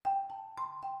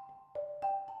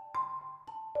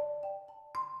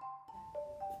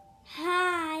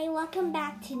Hi, welcome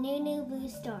back to New Blue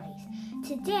Stories.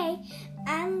 Today,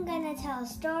 I'm gonna tell a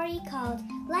story called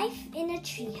Life in a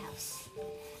Treehouse.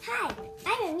 Hi,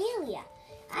 I'm Amelia.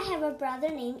 I have a brother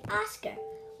named Oscar.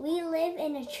 We live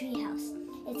in a treehouse.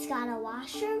 It's got a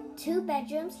washroom, 2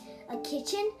 bedrooms, a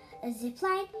kitchen, a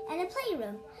zipline, and a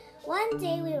playroom. One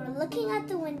day we were looking out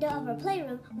the window of our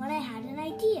playroom when I had an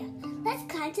idea.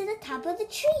 Let's climb to the top of the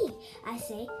tree, I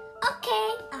say. Okay,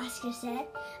 Oscar said.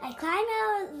 I climb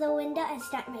out of the window and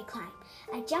start my climb.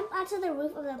 I jump onto the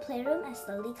roof of the playroom and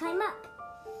slowly climb up.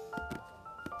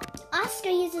 Oscar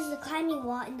uses the climbing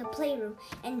wall in the playroom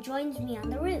and joins me on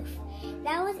the roof.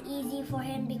 That was easy for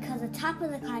him because the top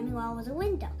of the climbing wall was a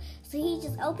window, so he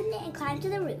just opened it and climbed to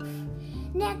the roof.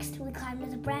 Next, we climbed to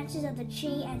the branches of the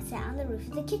tree and sat on the roof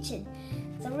of the kitchen.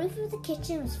 The roof of the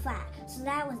kitchen was flat, so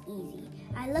that was easy.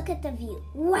 I look at the view.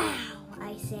 Wow,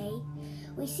 I say.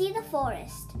 We see the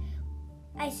forest.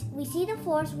 We see the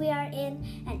forest we are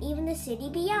in and even the city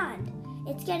beyond.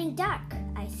 It's getting dark,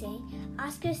 I say.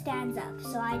 Oscar stands up,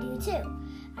 so I do too.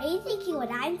 Are you thinking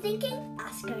what I'm thinking?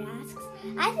 Oscar asks.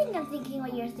 I think I'm thinking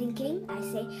what you're thinking, I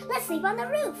say. Let's sleep on the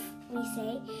roof, we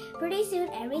say. Pretty soon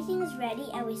everything is ready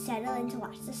and we settle in to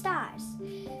watch the stars.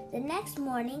 The next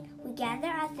morning, we gather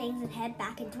our things and head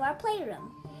back into our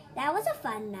playroom. That was a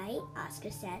fun night,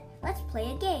 Oscar said. Let's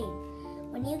play a game.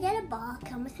 When you get a ball,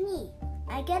 come with me.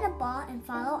 I get a ball and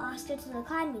follow Oscar to the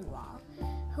climbing wall.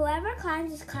 Whoever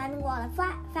climbs this climbing wall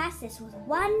the fastest with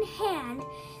one hand,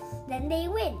 then they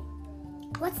win.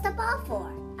 What's the ball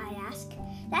for? I ask.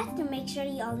 That's to make sure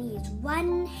you only use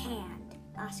one hand,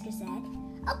 Oscar said.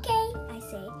 Okay, I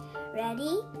say.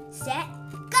 Ready, set,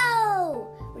 go!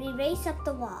 We race up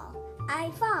the wall. I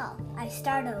fall. I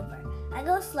start over. I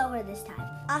go slower this time.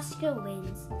 Oscar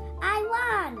wins.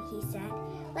 I won, he said.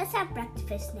 Let's have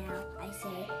breakfast now, I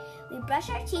say. We brush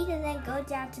our teeth and then go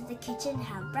down to the kitchen and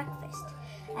have breakfast.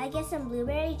 I get some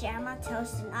blueberry jam on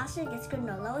toast and Oscar gets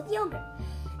granola with yogurt.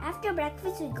 After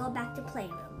breakfast, we go back to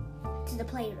the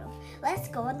playroom. Let's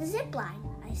go on the zip line,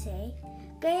 I say.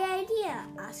 Great idea,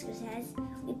 Oscar says.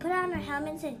 We put on our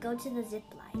helmets and go to the zip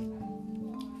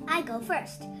line. I go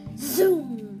first.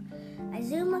 Zoom! I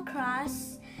zoom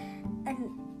across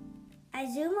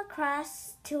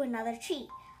to another tree.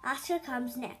 Oscar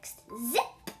comes next. Zip!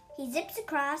 He zips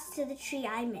across to the tree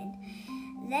I'm in.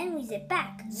 Then we zip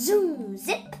back. Zoom!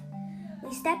 Zip!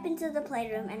 We step into the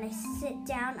playroom and I sit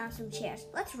down on some chairs.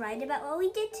 Let's write about what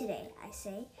we did today, I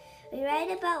say. We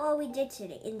write about what we did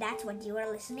today, and that's what you are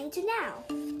listening to now.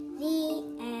 The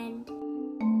end.